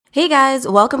Hey guys,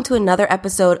 welcome to another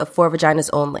episode of For Vaginas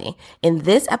Only. In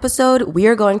this episode, we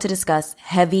are going to discuss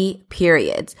heavy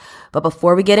periods. But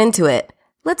before we get into it,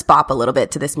 let's bop a little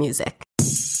bit to this music.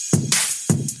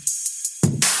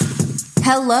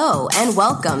 Hello and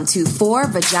welcome to For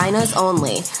Vaginas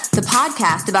Only, the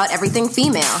podcast about everything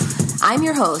female. I'm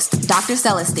your host, Dr.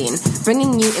 Celestine,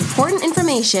 bringing you important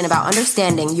information about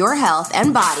understanding your health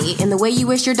and body in the way you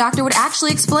wish your doctor would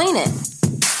actually explain it.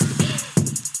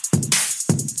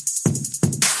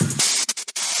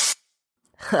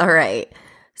 All right.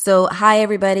 So, hi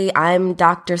everybody. I'm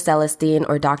Dr. Celestine,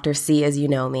 or Dr. C as you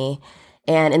know me.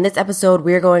 And in this episode,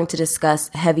 we're going to discuss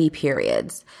heavy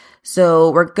periods. So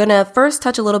we're going to first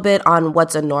touch a little bit on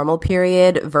what's a normal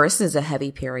period versus a heavy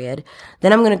period.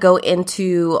 Then I'm going to go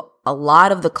into a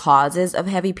lot of the causes of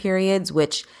heavy periods,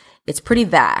 which it's pretty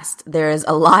vast. There's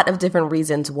a lot of different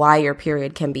reasons why your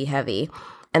period can be heavy.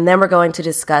 And then we're going to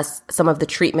discuss some of the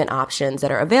treatment options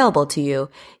that are available to you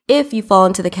if you fall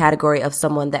into the category of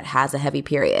someone that has a heavy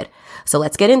period. So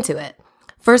let's get into it.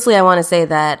 Firstly, I want to say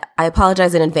that I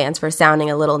apologize in advance for sounding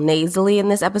a little nasally in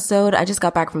this episode. I just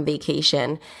got back from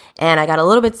vacation and I got a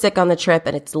little bit sick on the trip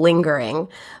and it's lingering.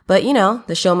 But you know,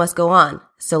 the show must go on.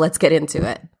 So let's get into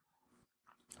it.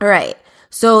 All right.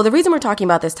 So the reason we're talking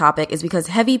about this topic is because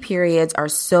heavy periods are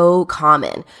so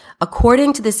common.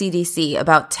 According to the CDC,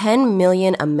 about 10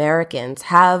 million Americans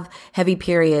have heavy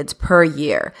periods per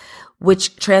year,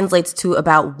 which translates to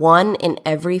about 1 in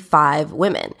every 5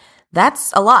 women.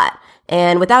 That's a lot.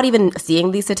 And without even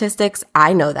seeing these statistics,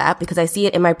 I know that because I see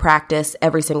it in my practice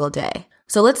every single day.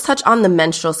 So let's touch on the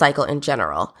menstrual cycle in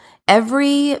general.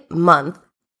 Every month,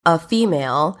 a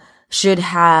female should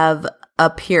have a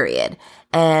period.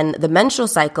 And the menstrual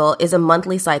cycle is a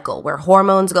monthly cycle where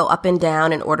hormones go up and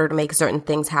down in order to make certain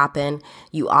things happen.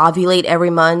 You ovulate every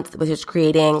month, which is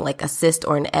creating like a cyst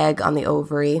or an egg on the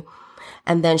ovary.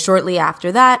 And then shortly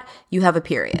after that, you have a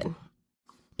period.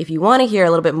 If you want to hear a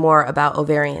little bit more about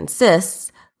ovarian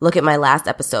cysts, look at my last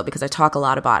episode because I talk a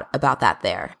lot about that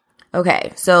there.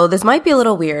 Okay, so this might be a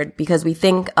little weird because we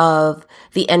think of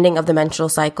the ending of the menstrual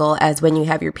cycle as when you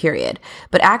have your period.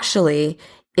 But actually,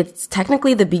 it's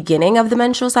technically the beginning of the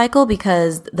menstrual cycle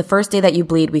because the first day that you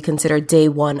bleed, we consider day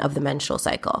 1 of the menstrual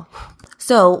cycle.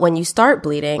 So when you start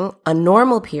bleeding, a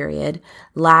normal period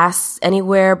lasts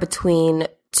anywhere between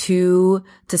 2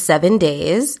 to 7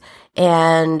 days,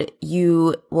 and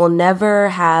you will never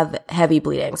have heavy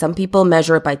bleeding. Some people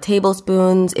measure it by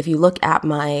tablespoons. If you look at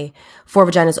my For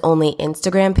Vaginas Only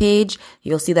Instagram page,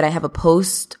 you'll see that I have a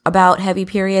post about heavy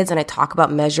periods and I talk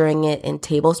about measuring it in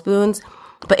tablespoons.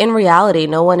 But in reality,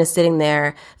 no one is sitting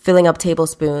there filling up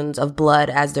tablespoons of blood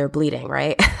as they're bleeding,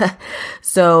 right?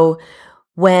 So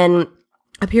when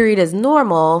a period is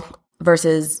normal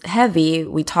versus heavy,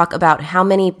 we talk about how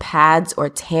many pads or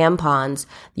tampons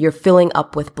you're filling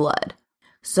up with blood.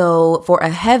 So for a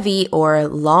heavy or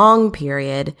long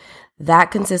period,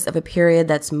 that consists of a period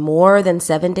that's more than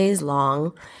 7 days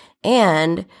long.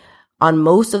 And on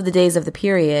most of the days of the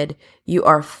period, you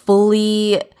are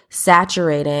fully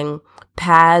saturating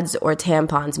pads or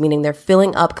tampons, meaning they're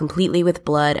filling up completely with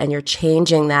blood and you're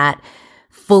changing that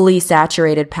fully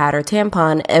saturated pad or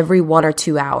tampon every 1 or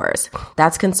 2 hours.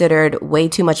 That's considered way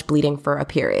too much bleeding for a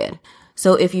period.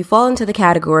 So if you fall into the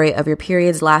category of your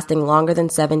periods lasting longer than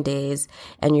 7 days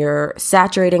and you're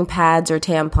saturating pads or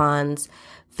tampons,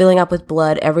 filling up with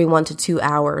blood every 1 to 2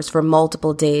 hours for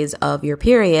multiple days of your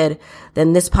period,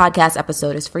 then this podcast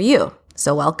episode is for you.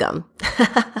 So welcome.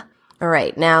 All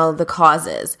right, now the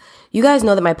causes. You guys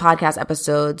know that my podcast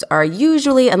episodes are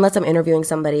usually, unless I'm interviewing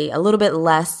somebody, a little bit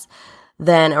less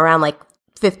than around like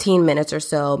 15 minutes or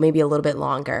so, maybe a little bit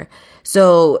longer.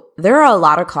 So there are a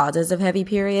lot of causes of heavy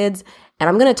periods, and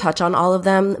I'm going to touch on all of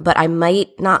them, but I might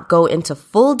not go into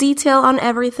full detail on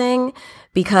everything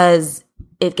because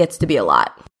it gets to be a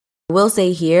lot. I will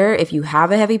say here, if you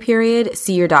have a heavy period,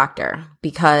 see your doctor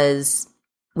because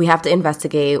we have to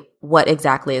investigate what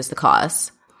exactly is the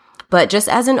cause. But just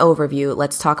as an overview,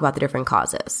 let's talk about the different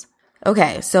causes.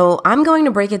 Okay, so I'm going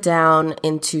to break it down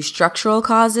into structural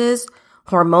causes,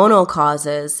 hormonal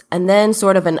causes, and then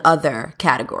sort of an other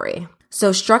category.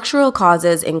 So structural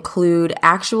causes include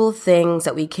actual things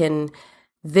that we can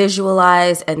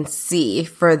visualize and see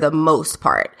for the most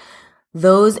part.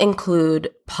 Those include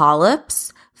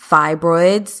polyps,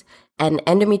 fibroids, and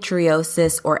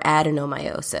endometriosis or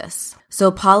adenomyosis. So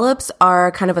polyps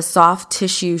are kind of a soft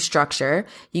tissue structure.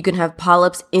 You can have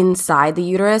polyps inside the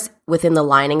uterus, within the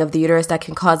lining of the uterus that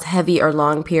can cause heavy or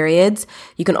long periods.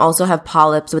 You can also have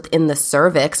polyps within the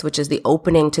cervix, which is the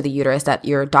opening to the uterus that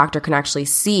your doctor can actually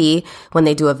see when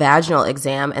they do a vaginal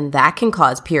exam, and that can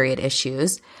cause period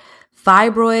issues.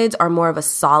 Fibroids are more of a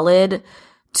solid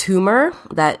tumor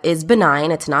that is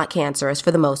benign. It's not cancerous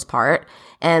for the most part.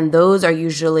 And those are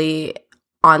usually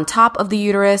on top of the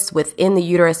uterus, within the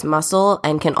uterus muscle,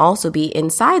 and can also be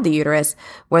inside the uterus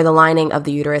where the lining of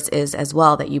the uterus is as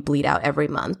well that you bleed out every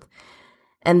month.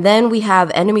 And then we have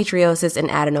endometriosis and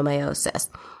adenomyosis.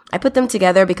 I put them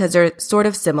together because they're sort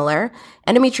of similar.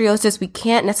 Endometriosis, we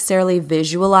can't necessarily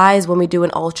visualize when we do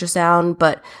an ultrasound,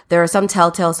 but there are some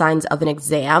telltale signs of an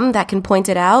exam that can point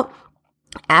it out.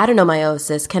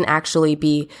 Adenomyosis can actually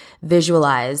be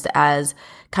visualized as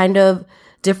kind of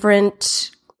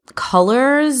different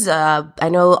colors. I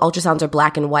know ultrasounds are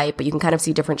black and white, but you can kind of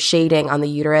see different shading on the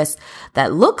uterus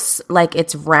that looks like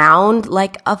it's round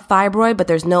like a fibroid, but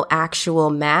there's no actual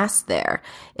mass there.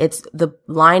 It's the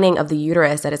lining of the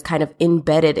uterus that is kind of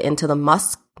embedded into the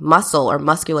muscle or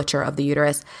musculature of the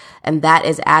uterus, and that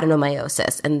is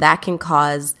adenomyosis, and that can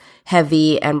cause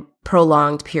heavy and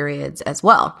prolonged periods as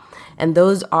well. And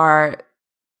those are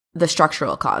the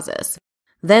structural causes.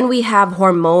 Then we have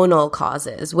hormonal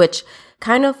causes, which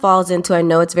kind of falls into, I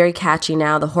know it's very catchy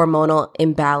now, the hormonal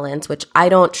imbalance, which I'm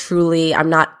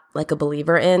not like a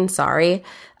believer in, sorry.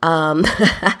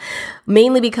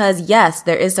 Mainly because yes,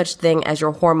 there is such thing as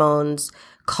your hormones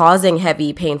causing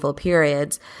heavy, painful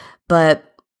periods,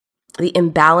 but the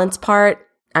imbalance part,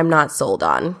 I'm not sold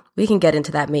on. We can get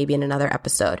into that maybe in another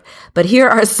episode. But here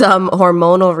are some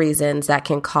hormonal reasons that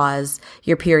can cause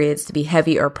your periods to be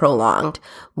heavy or prolonged.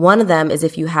 One of them is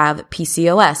if you have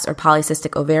PCOS or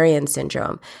polycystic ovarian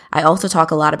syndrome. I also talk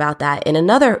a lot about that in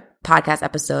another podcast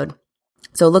episode.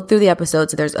 So look through the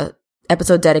episodes. There's an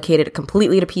episode dedicated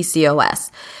completely to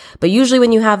PCOS. But usually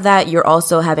when you have that, you're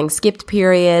also having skipped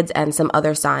periods and some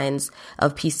other signs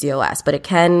of PCOS, but it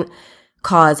can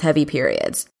cause heavy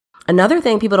periods. Another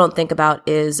thing people don't think about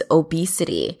is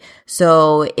obesity.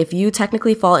 So if you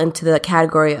technically fall into the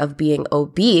category of being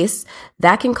obese,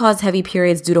 that can cause heavy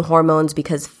periods due to hormones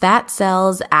because fat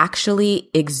cells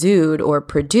actually exude or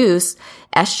produce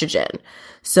estrogen.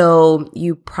 So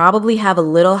you probably have a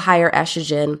little higher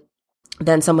estrogen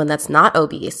than someone that's not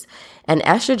obese. And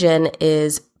estrogen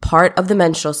is part of the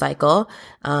menstrual cycle.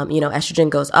 Estrogen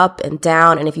goes up and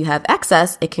down. And if you have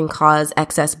excess, it can cause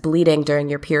excess bleeding during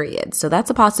your period. So that's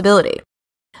a possibility.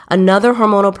 Another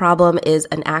hormonal problem is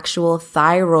an actual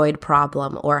thyroid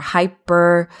problem or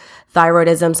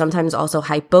hyperthyroidism, sometimes also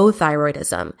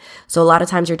hypothyroidism. So a lot of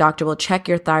times your doctor will check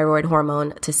your thyroid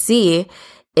hormone to see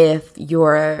if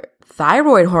your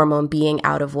thyroid hormone being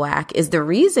out of whack is the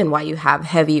reason why you have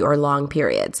heavy or long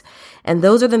periods. And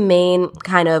those are the main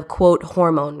kind of quote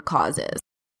hormone causes.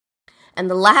 And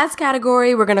the last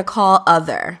category we're going to call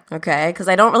other, okay? Because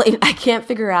I can't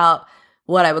figure out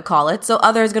what I would call it. So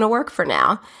other is going to work for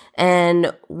now.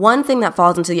 And one thing that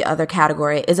falls into the other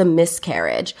category is a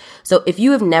miscarriage. So if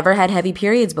you have never had heavy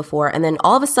periods before, and then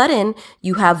all of a sudden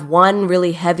you have one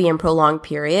really heavy and prolonged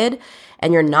period,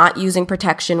 and you're not using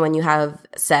protection when you have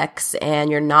sex,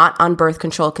 and you're not on birth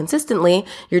control consistently,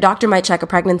 your doctor might check a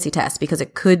pregnancy test because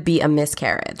it could be a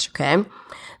miscarriage, okay?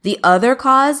 The other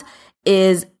cause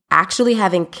is actually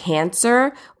having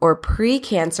cancer or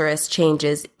precancerous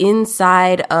changes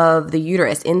inside of the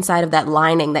uterus, inside of that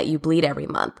lining that you bleed every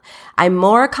month. I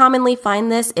more commonly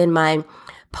find this in my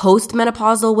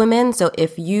postmenopausal women. So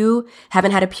if you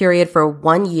haven't had a period for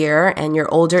 1 year and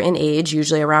you're older in age,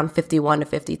 usually around 51 to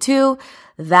 52,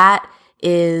 that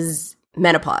is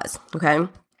menopause, okay?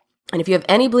 And if you have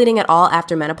any bleeding at all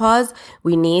after menopause,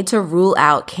 we need to rule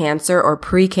out cancer or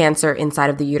precancer inside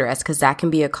of the uterus because that can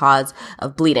be a cause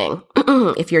of bleeding.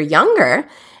 If you're younger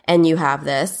and you have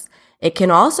this, it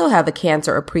can also have a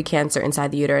cancer or precancer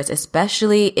inside the uterus,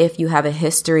 especially if you have a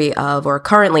history of, or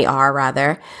currently are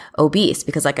rather, obese.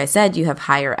 Because like I said, you have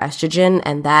higher estrogen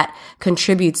and that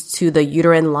contributes to the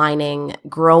uterine lining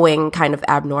growing kind of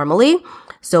abnormally.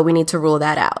 So we need to rule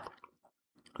that out.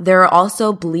 There are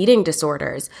also bleeding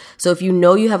disorders. So if you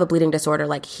know you have a bleeding disorder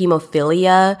like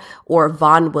hemophilia or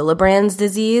von Willebrand's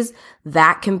disease,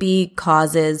 that can be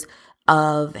causes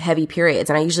of heavy periods.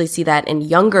 And I usually see that in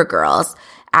younger girls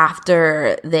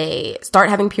after they start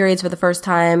having periods for the first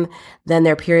time, then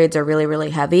their periods are really, really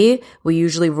heavy. We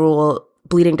usually rule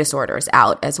bleeding disorders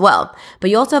out as well. But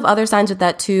you also have other signs with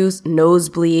that too,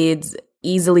 nosebleeds,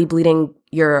 easily bleeding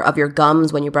of your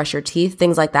gums when you brush your teeth,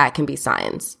 things like that can be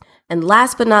signs. And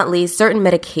last but not least, certain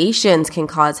medications can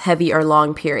cause heavy or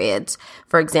long periods.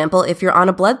 For example, if you're on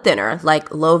a blood thinner like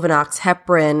Lovenox,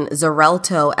 heparin,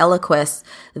 Xarelto, Eliquis,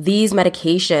 these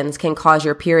medications can cause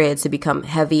your periods to become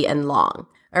heavy and long.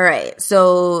 All right,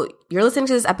 so you're listening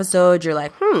to this episode, you're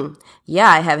like, yeah,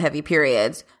 I have heavy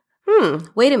periods.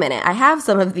 wait a minute, I have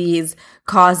some of these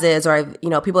causes, or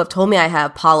people have told me I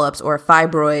have polyps or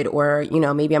fibroid, or,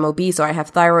 maybe I'm obese or I have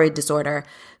thyroid disorder.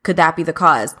 Could that be the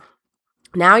cause?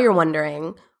 Now you're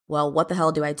wondering, well, what the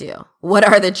hell do I do? What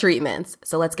are the treatments?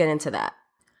 So let's get into that.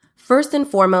 First and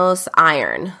foremost,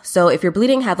 iron. So if you're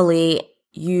bleeding heavily,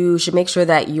 you should make sure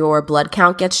that your blood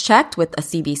count gets checked with a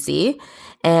CBC,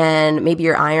 and maybe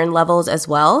your iron levels as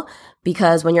well.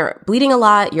 Because when you're bleeding a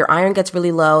lot, your iron gets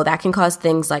really low. That can cause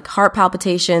things like heart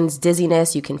palpitations,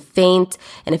 dizziness, you can faint.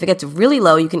 And if it gets really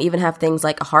low, you can even have things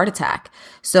like a heart attack.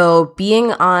 So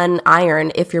being on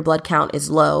iron, if your blood count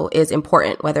is low, is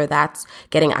important, whether that's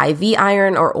getting IV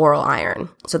iron or oral iron.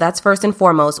 So that's first and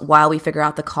foremost while we figure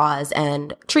out the cause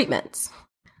and treatments.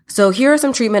 So here are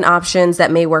some treatment options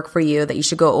that may work for you that you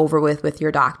should go over with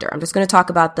your doctor. I'm just going to talk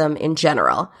about them in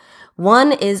general.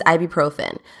 One is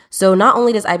ibuprofen. So not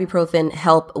only does ibuprofen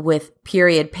help with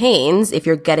period pains if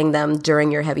you're getting them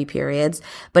during your heavy periods,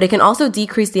 but it can also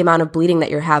decrease the amount of bleeding that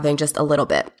you're having just a little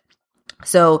bit.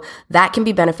 So that can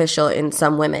be beneficial in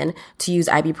some women to use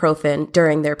ibuprofen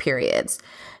during their periods.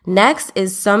 Next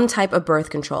is some type of birth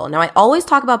control. Now, I always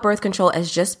talk about birth control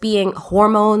as just being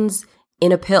hormones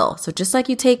in a pill. So just like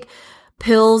you take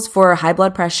pills for high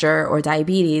blood pressure or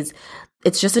diabetes,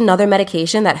 it's just another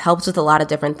medication that helps with a lot of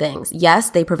different things.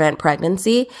 Yes, they prevent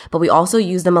pregnancy, but we also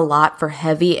use them a lot for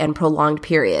heavy and prolonged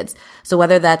periods. So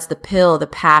whether that's the pill, the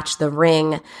patch, the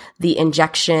ring, the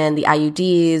injection, the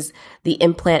IUDs, the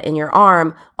implant in your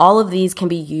arm, all of these can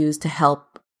be used to help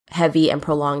heavy and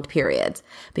prolonged periods.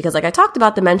 Because like I talked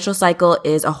about, the menstrual cycle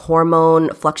is a hormone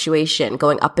fluctuation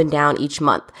going up and down each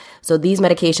month. So these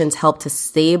medications help to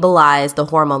stabilize the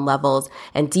hormone levels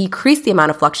and decrease the amount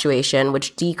of fluctuation,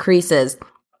 which decreases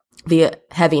the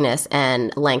heaviness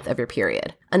and length of your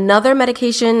period. Another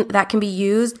medication that can be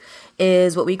used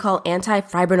is what we call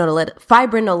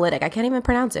anti-fibrinolytic. I can't even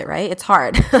pronounce it, right? It's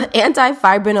hard.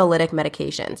 Anti-fibrinolytic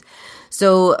medications.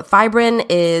 So fibrin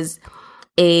is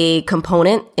a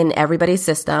component in everybody's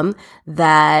system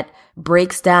that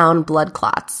breaks down blood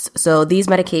clots. So these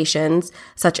medications,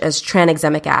 such as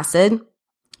tranexamic acid,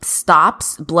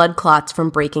 stops blood clots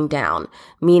from breaking down,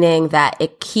 meaning that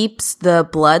it keeps the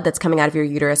blood that's coming out of your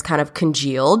uterus kind of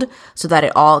congealed so that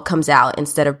it all comes out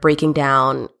instead of breaking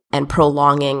down and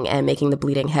prolonging and making the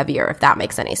bleeding heavier, if that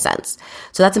makes any sense.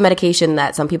 So that's a medication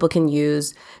that some people can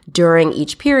use during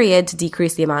each period to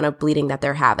decrease the amount of bleeding that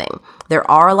they're having. There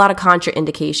are a lot of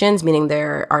contraindications, meaning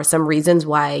there are some reasons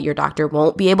why your doctor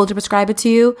won't be able to prescribe it to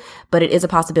you, but it is a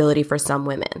possibility for some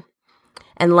women.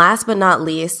 And last but not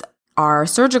least are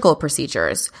surgical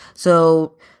procedures.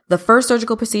 So the first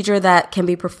surgical procedure that can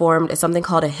be performed is something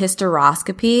called a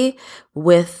hysteroscopy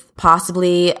with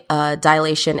possibly a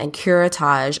dilation and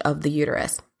curettage of the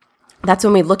uterus. That's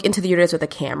when we look into the uterus with a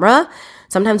camera.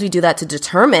 Sometimes we do that to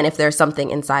determine if there's something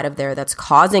inside of there that's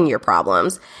causing your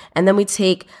problems. And then we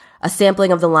take a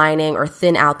sampling of the lining or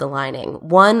thin out the lining.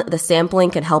 One, the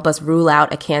sampling can help us rule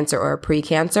out a cancer or a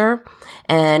precancer.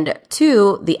 And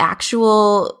two, the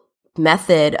actual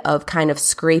method of kind of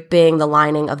scraping the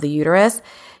lining of the uterus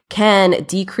can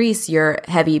decrease your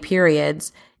heavy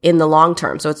periods in the long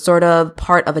term. So it's sort of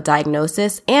part of a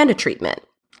diagnosis and a treatment.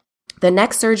 The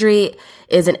next surgery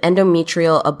is an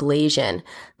endometrial ablation.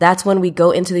 That's when we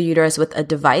go into the uterus with a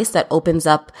device that opens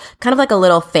up kind of like a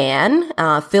little fan,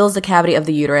 fills the cavity of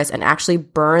the uterus and actually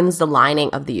burns the lining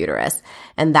of the uterus.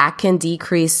 And that can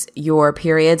decrease your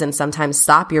periods and sometimes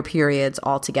stop your periods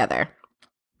altogether.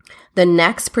 The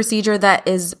next procedure that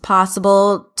is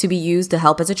possible to be used to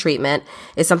help as a treatment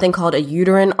is something called a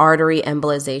uterine artery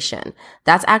embolization.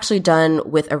 That's actually done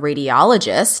with a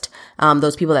radiologist,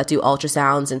 those people that do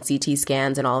ultrasounds and CT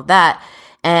scans and all of that.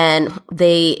 And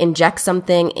they inject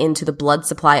something into the blood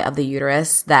supply of the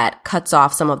uterus that cuts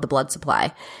off some of the blood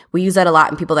supply. We use that a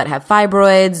lot in people that have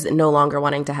fibroids, no longer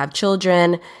wanting to have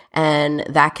children, and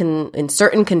that can, in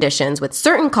certain conditions with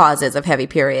certain causes of heavy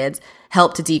periods,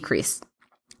 help to decrease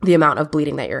the amount of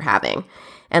bleeding that you're having.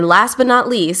 And last but not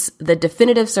least, the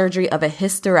definitive surgery of a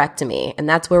hysterectomy. And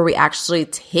that's where we actually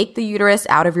take the uterus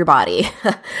out of your body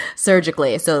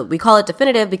surgically. So we call it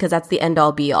definitive because that's the end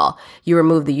all be all. You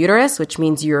remove the uterus, which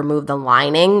means you remove the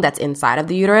lining that's inside of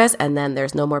the uterus, and then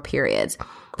there's no more periods.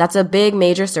 That's a big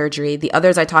major surgery. The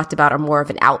others I talked about are more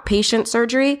of an outpatient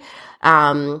surgery,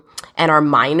 and are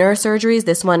minor surgeries.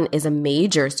 This one is a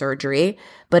major surgery,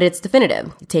 but it's definitive.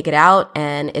 You take it out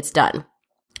and it's done.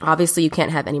 Obviously, you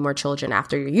can't have any more children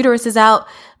after your uterus is out,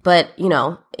 but,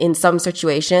 in some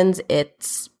situations,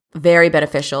 it's very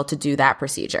beneficial to do that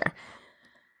procedure.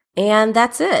 And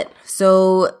that's it.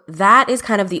 So that is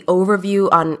kind of the overview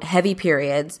on heavy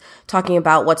periods, talking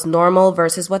about what's normal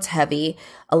versus what's heavy,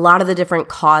 a lot of the different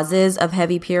causes of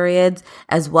heavy periods,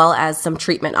 as well as some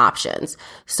treatment options.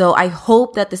 So I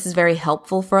hope that this is very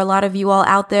helpful for a lot of you all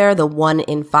out there, the 1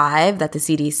 in 5 that the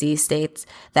CDC states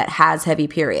that has heavy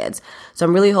periods. So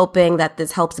I'm really hoping that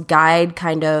this helps guide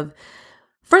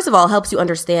first of all, helps you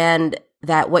understand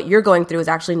that what you're going through is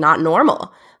actually not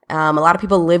normal. A lot of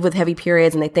people live with heavy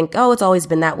periods and they think, oh, it's always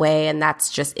been that way and that's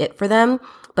just it for them,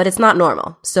 but it's not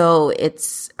normal. So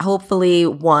it's hopefully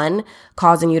 1,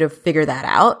 causing you to figure that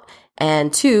out,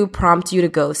 and 2, prompt you to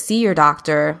go see your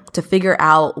doctor to figure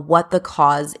out what the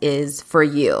cause is for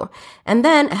you, and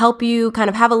then help you kind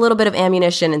of have a little bit of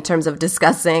ammunition in terms of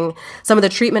discussing some of the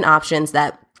treatment options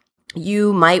that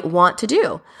you might want to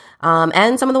do,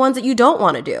 and some of the ones that you don't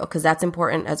want to do, because that's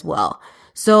important as well.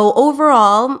 So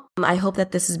overall, I hope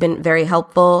that this has been very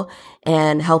helpful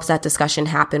and helps that discussion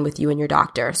happen with you and your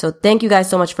doctor. So thank you guys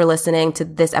so much for listening to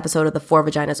this episode of the For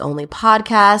Vaginas Only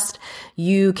podcast.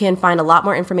 You can find a lot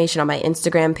more information on my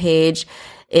Instagram page.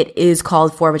 It is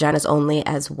called For Vaginas Only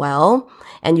as well.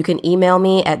 And you can email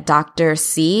me at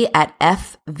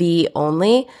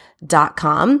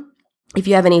drc@fvonly.com if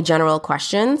you have any general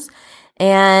questions.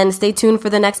 And stay tuned for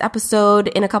the next episode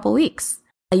in a couple weeks.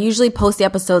 I usually post the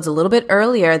episodes a little bit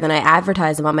earlier than I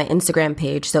advertise them on my Instagram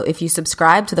page. So if you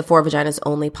subscribe to the For Vaginas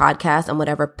Only podcast on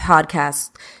whatever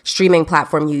podcast streaming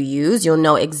platform you use, you'll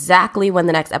know exactly when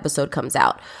the next episode comes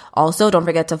out. Also, don't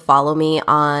forget to follow me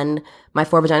on my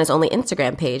For Vaginas Only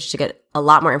Instagram page to get a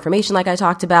lot more information like I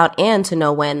talked about and to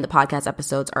know when the podcast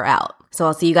episodes are out. So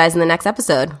I'll see you guys in the next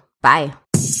episode. Bye.